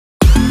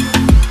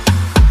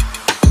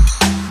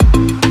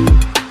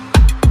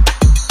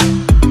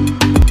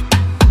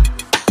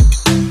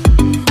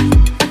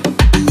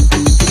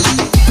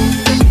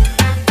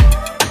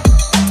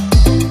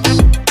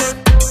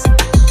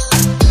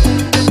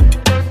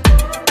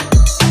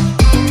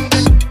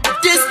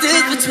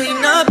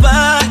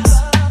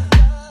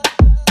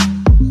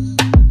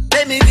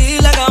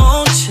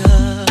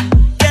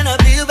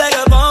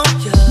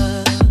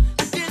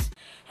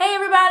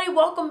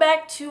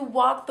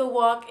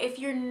Talk. If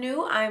you're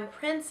new, I'm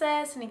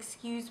Princess, and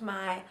excuse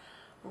my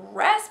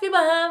raspy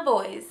behind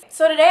voice.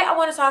 So today I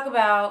want to talk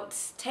about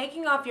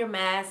taking off your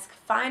mask,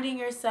 finding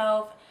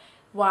yourself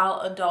while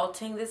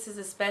adulting. This is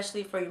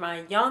especially for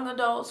my young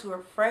adults who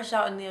are fresh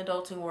out in the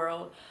adulting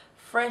world,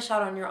 fresh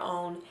out on your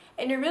own,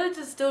 and you're really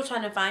just still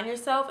trying to find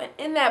yourself. And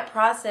in that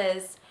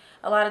process,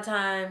 a lot of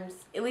times,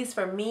 at least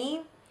for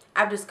me,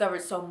 I've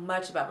discovered so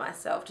much about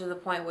myself to the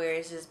point where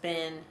it's just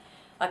been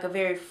like a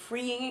very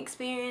freeing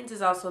experience.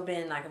 It's also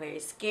been like a very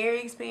scary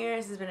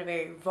experience. It's been a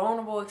very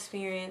vulnerable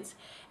experience,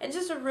 and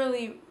just a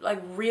really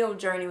like real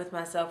journey with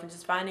myself and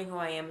just finding who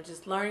I am and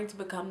just learning to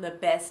become the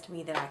best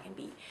me that I can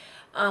be.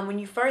 When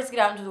you first get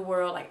out into the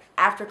world, like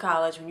after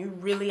college, when you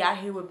really out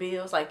here with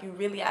bills, like you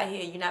really out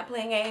here, you're not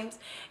playing games,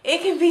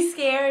 it can be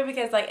scary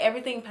because like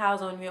everything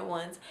piles on you at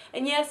once.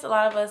 And yes, a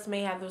lot of us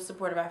may have the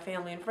support of our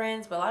family and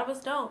friends, but a lot of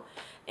us don't.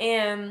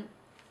 And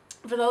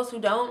for those who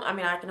don't, I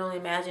mean, I can only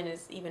imagine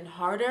it's even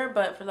harder,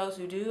 but for those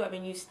who do, I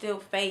mean, you still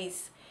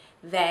face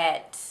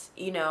that,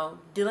 you know,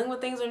 dealing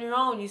with things on your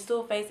own. You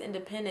still face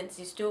independence.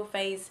 You still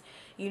face,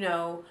 you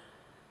know,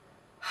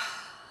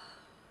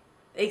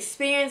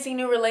 experiencing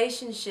new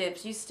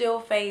relationships. You still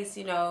face,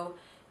 you know,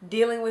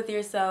 dealing with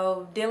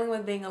yourself, dealing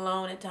with being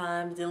alone at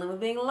times, dealing with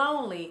being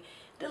lonely,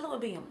 dealing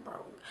with being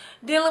broke,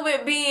 dealing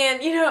with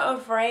being, you know,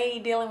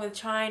 afraid, dealing with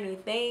trying new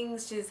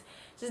things, just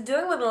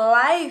dealing with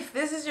life.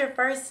 This is your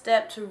first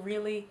step to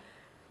really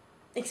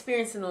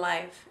experiencing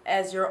life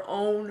as your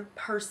own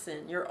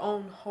person, your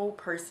own whole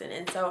person.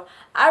 And so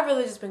I've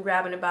really just been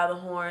grabbing it by the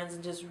horns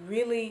and just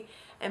really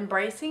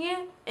embracing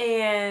it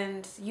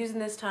and using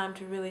this time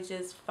to really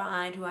just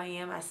find who I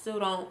am. I still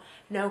don't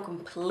know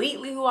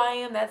completely who I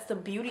am. That's the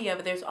beauty of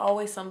it. There's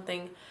always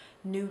something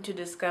new to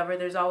discover.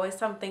 There's always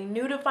something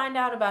new to find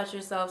out about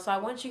yourself. So I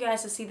want you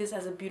guys to see this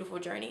as a beautiful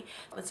journey.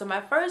 And so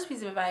my first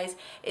piece of advice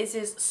is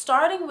just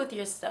starting with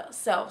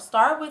yourself.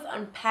 Start with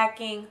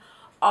unpacking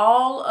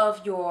all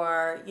of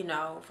your, you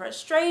know,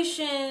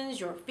 frustrations,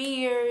 your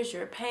fears,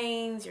 your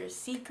pains, your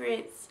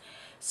secrets.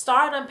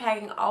 Start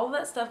unpacking all of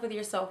that stuff with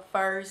yourself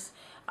first.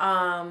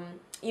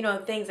 You know,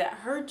 things that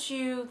hurt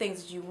you,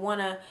 things that you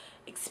want to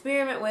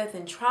experiment with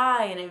and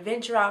try and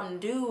venture out and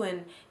do,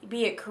 and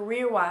be it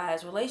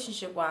career-wise,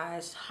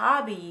 relationship-wise,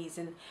 hobbies,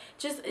 and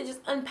just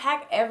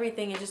unpack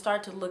everything and just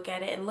start to look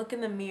at it and look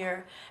in the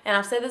mirror. And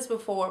I've said this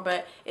before,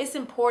 but it's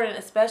important,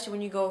 especially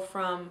when you go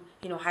from,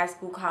 you know, high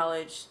school,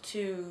 college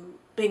to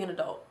being an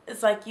adult.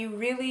 It's like you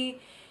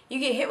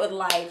get hit with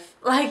life,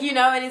 like, you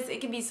know, and it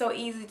can be so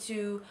easy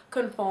to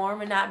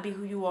conform and not be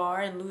who you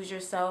are and lose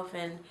yourself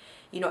and,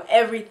 you know,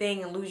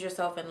 everything, and lose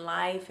yourself in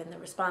life and the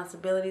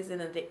responsibilities and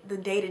the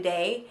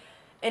day-to-day.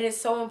 And it's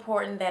so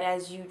important that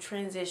as you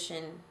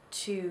transition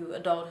to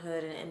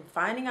adulthood and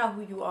finding out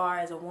who you are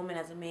as a woman,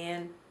 as a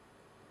man,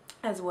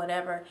 as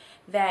whatever,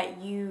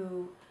 that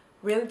you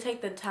really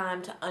take the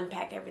time to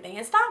unpack everything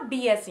and stop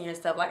BSing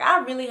yourself. Like, I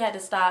really had to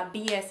stop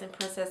BSing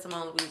Princess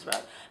Simone Louise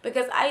Rowe,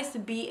 because I used to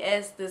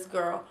BS this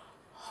girl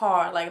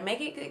hard, like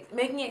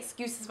making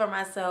excuses for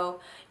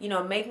myself, you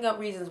know, making up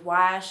reasons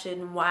why I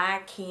shouldn't, why I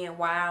can't,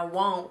 why I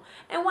won't,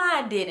 and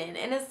why I didn't.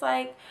 And it's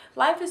like,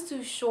 life is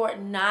too short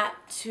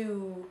not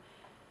to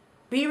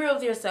be real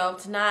with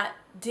yourself, to not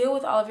deal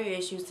with all of your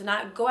issues, to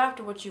not go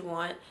after what you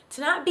want,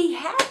 to not be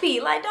happy.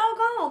 Like,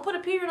 doggone, put a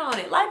period on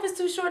it. Life is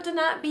too short to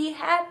not be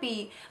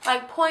happy.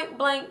 Like, point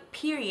blank,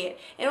 period.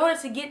 In order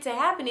to get to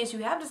happiness, you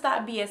have to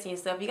stop BSing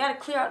yourself. You got to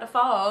clear out the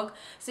fog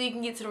so you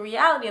can get to the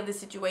reality of the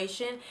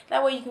situation.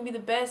 That way you can be the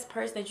best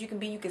person that you can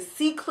be. You can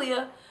see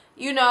clear.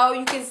 You know,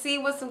 you can see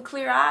with some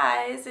clear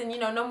eyes, and, you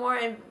know, no more,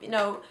 you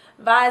know,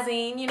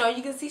 Visine, you know,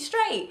 you can see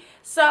straight.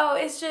 So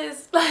it's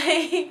just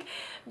like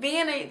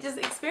just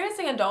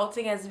experiencing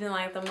adulting has been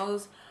like the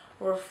most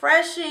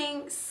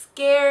refreshing,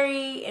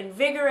 scary,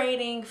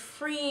 invigorating,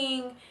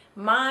 freeing,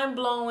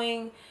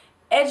 mind-blowing,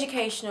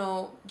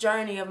 educational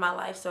journey of my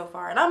life so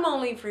far. And I'm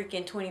only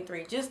freaking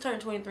 23, just turned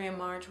 23 in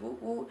March, woo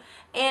woo.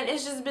 And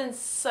it's just been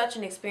such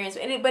an experience.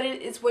 But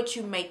it's what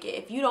you make it.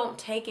 If you don't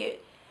take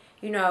it,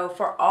 you know,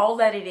 for all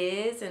that it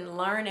is, and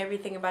learn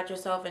everything about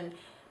yourself, and,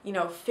 you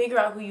know, figure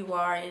out who you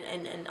are,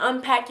 and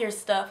unpack your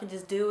stuff and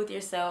just deal with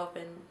yourself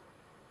and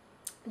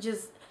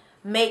just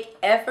make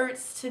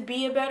efforts to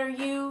be a better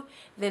you,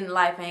 then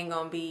life ain't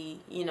gonna be,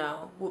 you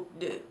know,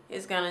 whoop-de.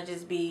 It's gonna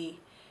just be,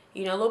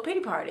 you know, a little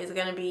pity party. It's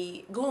gonna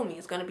be gloomy.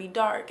 It's gonna be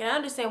dark. And I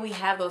understand we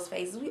have those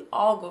phases. We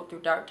all go through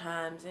dark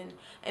times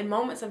and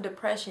moments of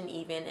depression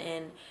even,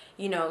 and,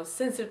 you know,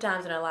 sensitive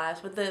times in our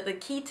lives. But the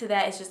key to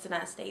that is just to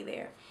not stay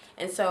there.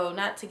 And so,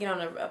 not to get on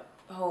a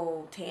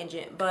whole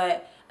tangent,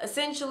 but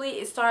essentially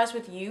it starts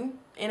with you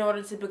in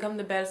order to become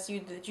the best you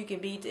that you can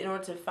be, in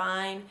order to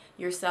find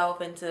yourself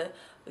and to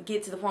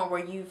get to the point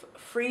where you've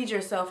freed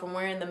yourself from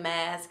wearing the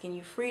mask, and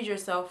you freed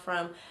yourself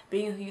from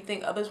being who you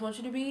think others want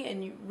you to be,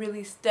 and you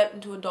really stepped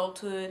into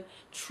adulthood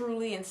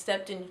truly and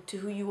stepped into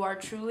who you are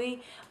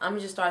truly. It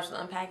just starts with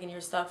unpacking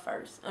your stuff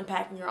first,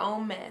 unpacking your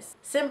own mess.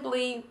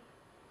 Simply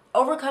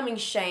overcoming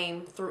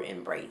shame through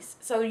embrace.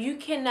 So you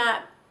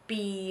cannot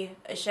be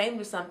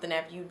ashamed of something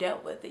after you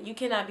dealt with it. You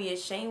cannot be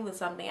ashamed of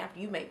something after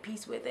you make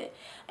peace with it.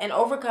 And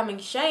overcoming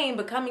shame,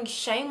 becoming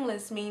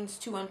shameless, means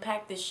to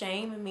unpack the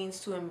shame. It means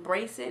to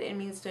embrace it. It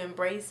means to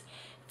embrace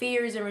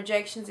fears and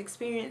rejections,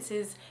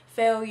 experiences,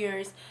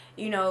 failures,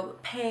 you know,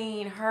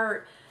 pain,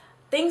 hurt,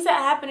 things that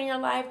happen in your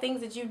life,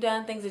 things that you've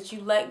done, things that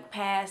you let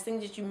pass,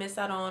 things that you missed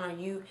out on or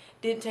you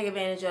didn't take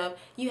advantage of.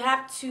 You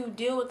have to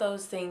deal with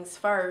those things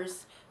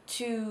first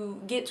to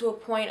get to a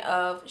point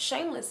of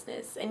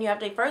shamelessness. And you have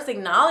to first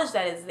acknowledge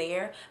that it's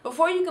there.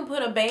 Before you can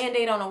put a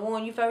band-aid on a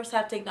wound, you first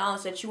have to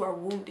acknowledge that you are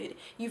wounded.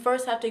 You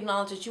first have to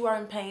acknowledge that you are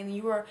in pain,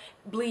 you are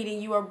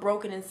bleeding, you are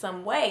broken in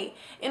some way.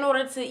 In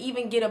order to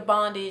even get a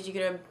bandage, you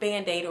get a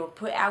band-aid or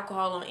put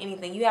alcohol on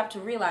anything, you have to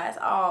realize,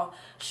 oh,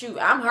 shoot,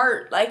 I'm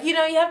hurt. Like, you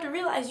know, you have to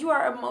realize you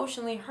are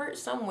emotionally hurt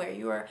somewhere.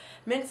 You are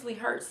mentally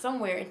hurt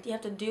somewhere. And you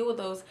have to deal with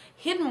those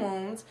hidden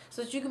wounds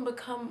so that you can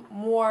become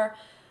more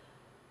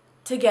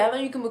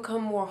together, you can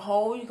become more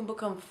whole, you can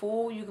become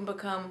full, you can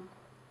become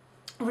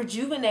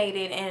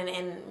rejuvenated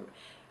and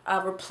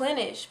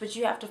replenished. But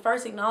you have to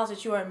first acknowledge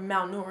that you are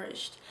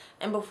malnourished.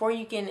 And before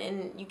you can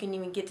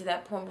even get to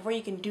that point, before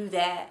you can do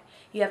that,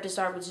 you have to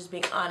start with just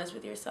being honest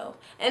with yourself.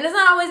 And it's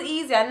not always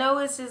easy. I know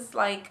it's just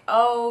like,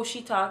 oh,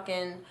 she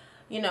talking,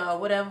 you know,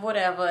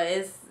 whatever.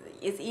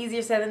 It's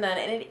easier said than done,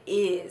 and it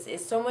is.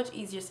 It's so much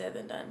easier said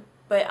than done.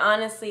 But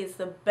honestly, it's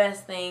the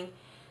best thing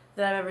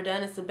that I've ever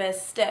done. It's the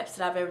best steps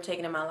that I've ever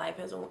taken in my life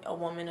as a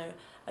woman or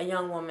a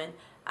young woman.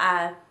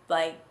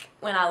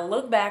 When I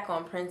look back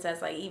on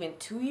Princess, like even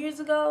 2 years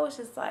ago, it's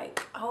just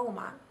like, oh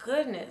my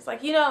goodness.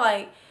 Like, you know,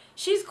 like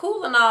she's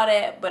cool and all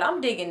that, but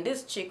I'm digging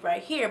this chick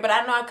right here. But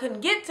I know I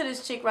couldn't get to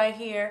this chick right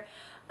here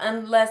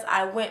unless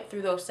I went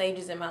through those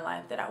stages in my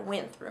life that I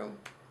went through.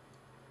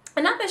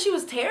 And not that she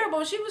was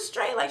terrible. She was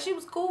straight. Like, she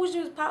was cool. She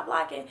was pop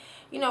locking,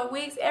 you know,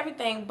 wigs,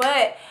 everything.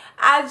 But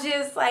I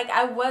just, like,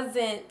 I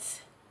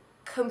wasn't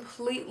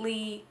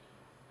completely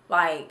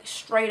like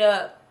straight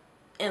up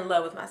in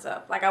love with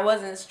myself. Like, I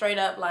wasn't straight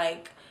up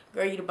like,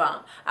 girl, you the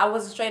bomb. I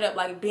wasn't straight up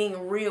like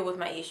being real with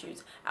my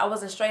issues. I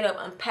wasn't straight up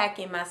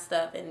unpacking my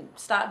stuff and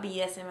stop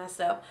BSing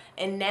myself.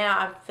 And now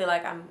I feel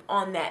like I'm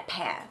on that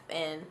path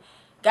and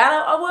got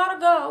a while to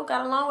go,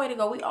 got a long way to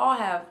go. We all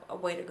have a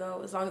way to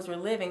go as long as we're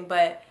living.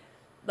 But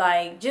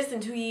like, just in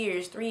 2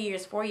 years, 3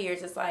 years, 4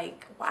 years, it's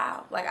like,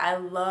 wow, like I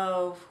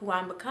love who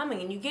I'm becoming.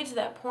 And you get to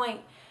that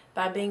point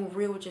by being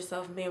real with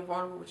yourself and being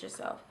vulnerable with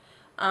yourself.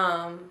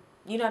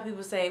 You know how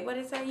people say, what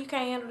they say, you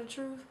can't handle the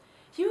truth?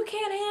 You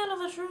can't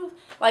handle the truth.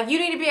 Like, you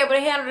need to be able to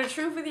handle the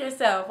truth with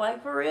yourself,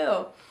 like, for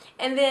real.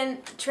 And then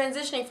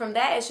transitioning from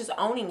that is just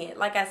owning it.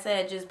 Like I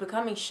said, just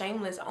becoming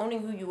shameless,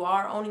 owning who you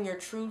are, owning your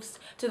truths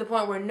to the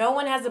point where no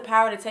one has the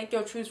power to take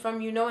your truths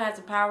from you. No one has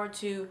the power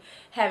to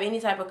have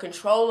any type of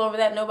control over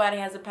that. Nobody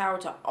has the power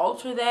to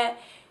alter that.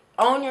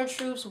 Own your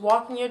truths,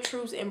 walk in your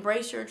truths,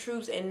 embrace your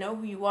truths, and know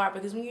who you are.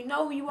 Because when you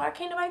know who you are,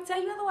 can't nobody tell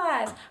you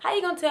otherwise. How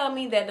you gonna tell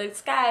me that the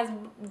sky is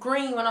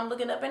green when I'm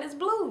looking up and it's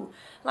blue?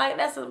 Like,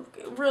 that's a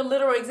real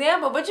literal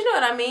example, but you know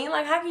what I mean.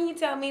 Like, how can you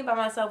tell me about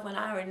myself when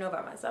I already know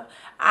about myself?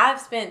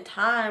 I've spent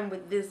time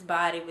with this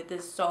body, with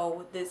this soul,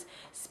 with this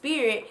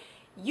spirit.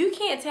 You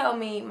can't tell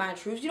me my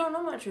truths. You don't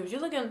know my truths.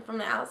 You're looking from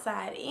the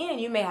outside in.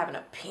 You may have an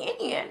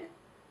opinion,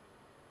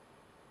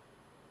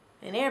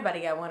 and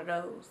everybody got one of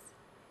those.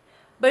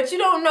 But you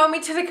don't know me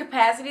to the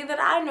capacity that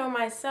I know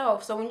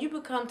myself. So when you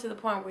become to the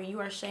point where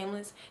you are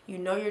shameless, you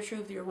know your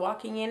truth, you're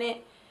walking in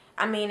it.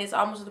 I mean, it's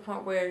almost to the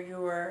point where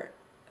you're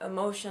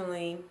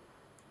emotionally,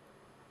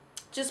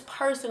 just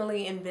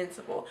personally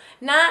invincible.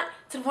 Not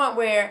to the point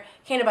where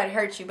can't nobody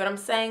hurt you, but I'm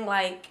saying,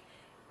 like,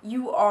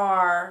 you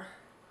are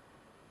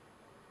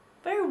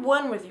very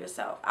one with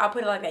yourself. I'll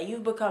put it like that.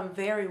 You've become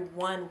very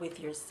one with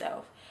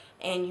yourself.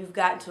 And you've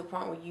gotten to a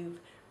point where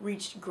you've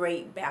reached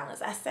great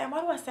balance.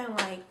 Why do I sound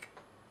like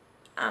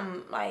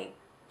I'm like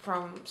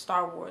from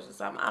Star Wars or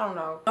something? I don't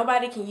know.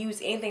 Nobody can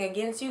use anything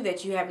against you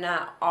that you have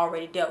not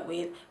already dealt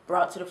with,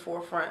 brought to the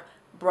forefront,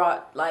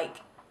 brought like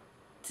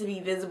to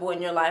be visible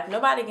in your life.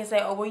 Nobody can say,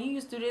 oh, well, you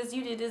used to do this,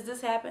 you did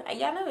this happened.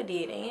 Y'all know it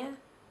did,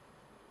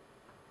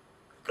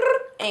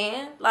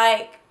 and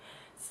like,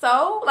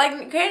 so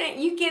like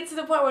you get to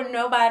the point where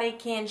nobody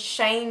can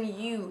shame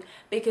you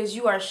because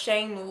you are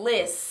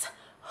shameless.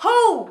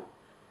 Who?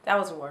 That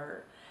was a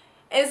word.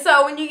 And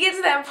so when you get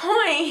to that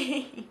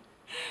point,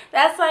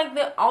 that's like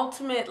the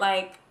ultimate,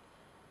 like,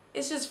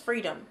 it's just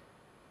freedom.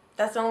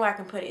 That's the only way I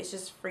can put it. It's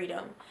just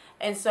freedom.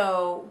 And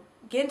so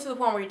getting to the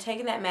point where you're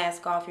taking that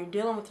mask off, you're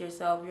dealing with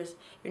yourself,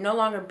 you're no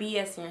longer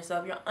BSing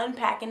yourself, you're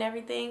unpacking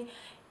everything,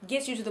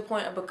 gets you to the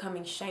point of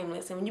becoming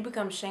shameless. And when you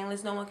become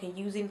shameless, no one can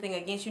use anything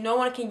against you. No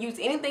one can use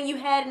anything you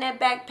had in that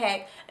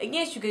backpack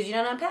against you because you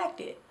done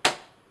unpacked it.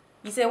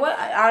 You said, what?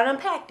 I done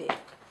unpacked it.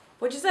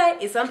 What'd you say?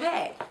 It's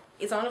unpacked.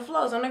 It's on the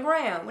floor. It's on the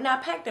ground. We're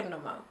not packed up no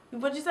more.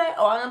 What'd you say?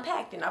 Oh, I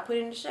unpacked it and I put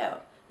it in the shelf.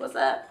 What's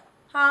up?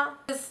 Huh?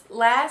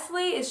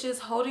 Lastly, it's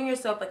just holding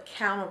yourself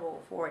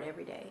accountable for it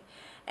every day.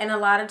 And a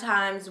lot of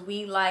times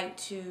we like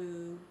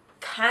to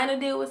kind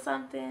of deal with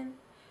something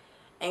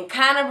and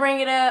kind of bring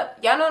it up.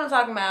 Y'all know what I'm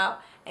talking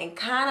about. and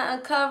kind of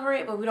uncover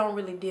it, but we don't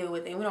really deal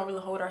with it. We don't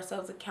really hold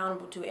ourselves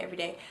accountable to it every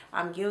day.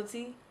 I'm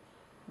guilty.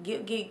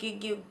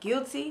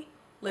 Guilty.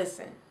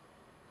 Listen,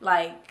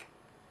 like,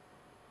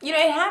 you know,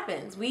 it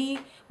happens. We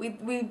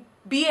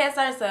BS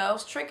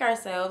ourselves, trick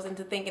ourselves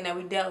into thinking that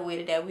we dealt with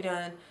it, that we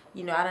done,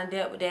 you know, I done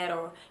dealt with that,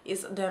 or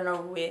it's done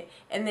over with,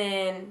 and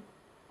then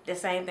the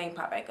same thing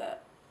pop back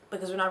up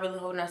because we're not really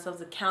holding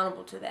ourselves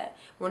accountable to that.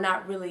 We're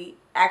not really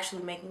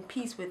actually making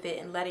peace with it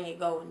and letting it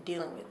go and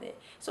dealing with it.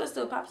 So it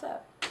still pops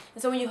up.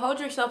 And so when you hold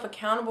yourself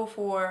accountable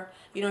for,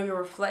 you know, your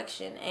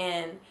reflection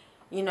and,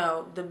 you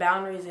know, the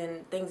boundaries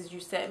and things that you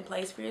set in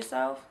place for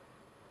yourself,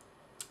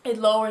 it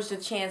lowers the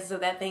chances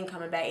of that thing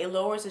coming back. It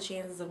lowers the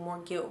chances of more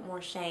guilt,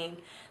 more shame.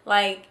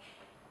 Like,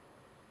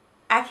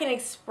 I can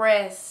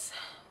express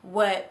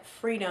what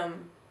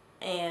freedom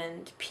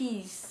and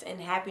peace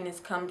and happiness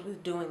comes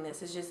with doing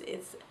this.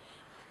 It's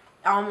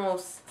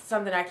almost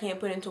something I can't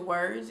put into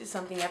words. It's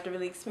something you have to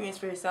really experience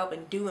for yourself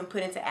and do and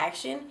put into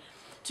action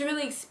to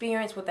really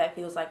experience what that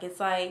feels like. It's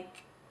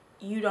like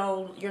you're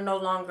no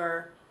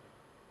longer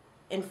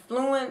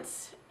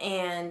influenced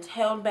and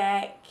held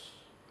back,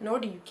 nor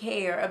do you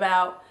care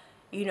about,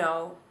 you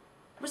know,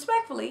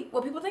 respectfully,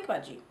 what people think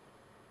about you.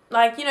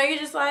 Like, you know, you're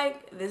just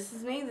like, this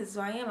is me, this is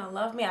who I am, I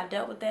love me, I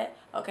dealt with that,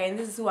 okay, and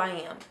this is who I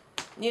am.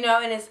 You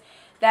know, and it's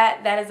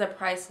that is a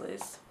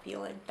priceless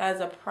feeling. That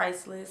is a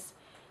priceless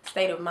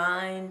state of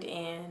mind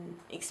and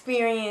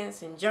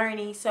experience and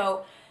journey.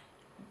 So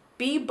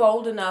be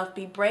bold enough,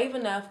 be brave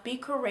enough, be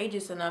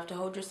courageous enough to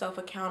hold yourself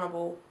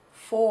accountable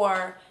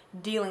for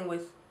dealing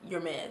with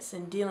your mess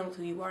and dealing with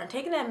who you are and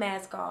taking that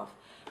mask off.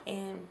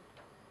 And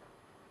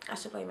I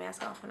should play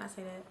mask off when I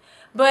say that.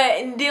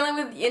 But dealing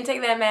with and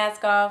taking that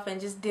mask off and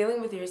just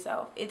dealing with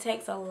yourself, it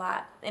takes a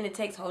lot. And it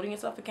takes holding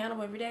yourself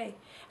accountable every day.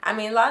 I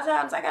mean, a lot of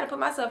times I got to put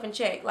myself in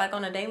check. Like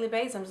on a daily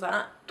basis, I'm just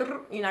like,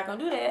 you're not going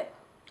to do that.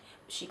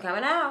 She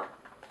coming out.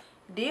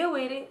 Deal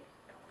with it.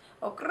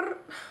 Okay.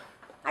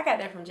 I got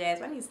that from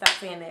Jazz. I need to stop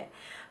saying that.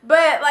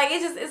 But like,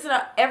 it's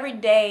an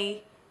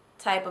everyday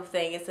type of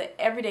thing. It's an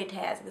everyday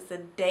task. It's a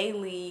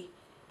daily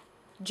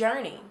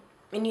journey.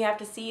 And you have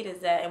to see it as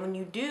that. And when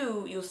you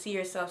do, you'll see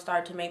yourself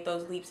start to make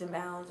those leaps and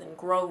bounds and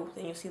growth.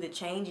 And you'll see the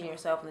change in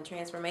yourself and the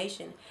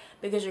transformation.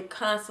 Because you're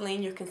constantly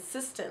and you're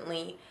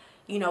consistently,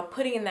 you know,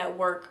 putting in that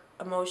work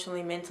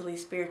emotionally, mentally,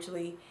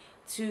 spiritually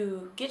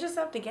to get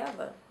yourself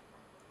together.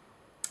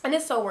 And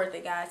it's so worth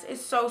it, guys.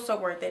 It's so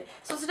worth it.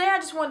 So today I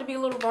just wanted to be a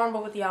little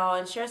vulnerable with y'all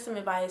and share some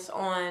advice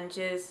on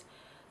just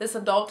this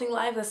adulting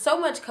life. Because so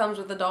much comes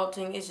with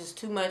adulting. It's just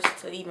too much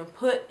to even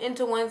put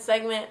into one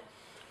segment.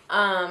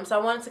 So I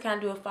wanted to kind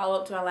of do a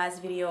follow-up to our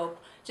last video,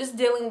 just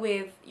dealing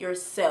with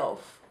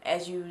yourself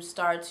as you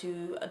start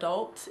to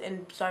adult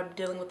and start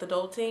dealing with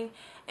adulting,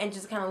 and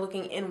just kind of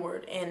looking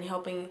inward and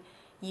helping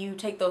you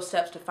take those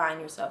steps to find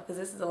yourself, because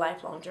this is a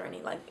lifelong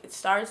journey. Like, it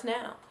starts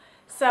now.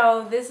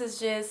 So this is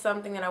just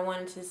something that I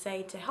wanted to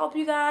say to help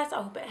you guys.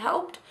 I hope it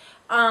helped.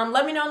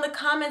 Let me know in the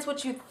comments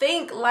what you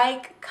think.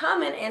 Like,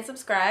 comment, and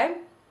subscribe.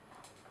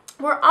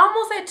 We're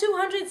almost at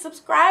 200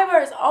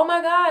 subscribers. Oh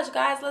my gosh,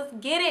 guys, let's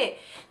get it.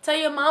 Tell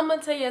your mama,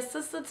 tell your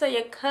sister, tell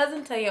your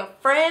cousin, tell your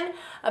friend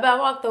about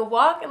Walk the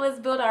Walk, and let's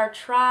build our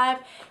tribe.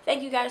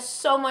 Thank you guys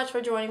so much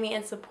for joining me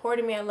and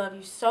supporting me. I love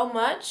you so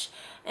much.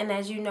 And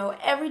as you know,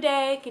 every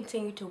day,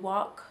 continue to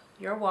walk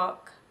your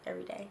walk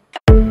every day.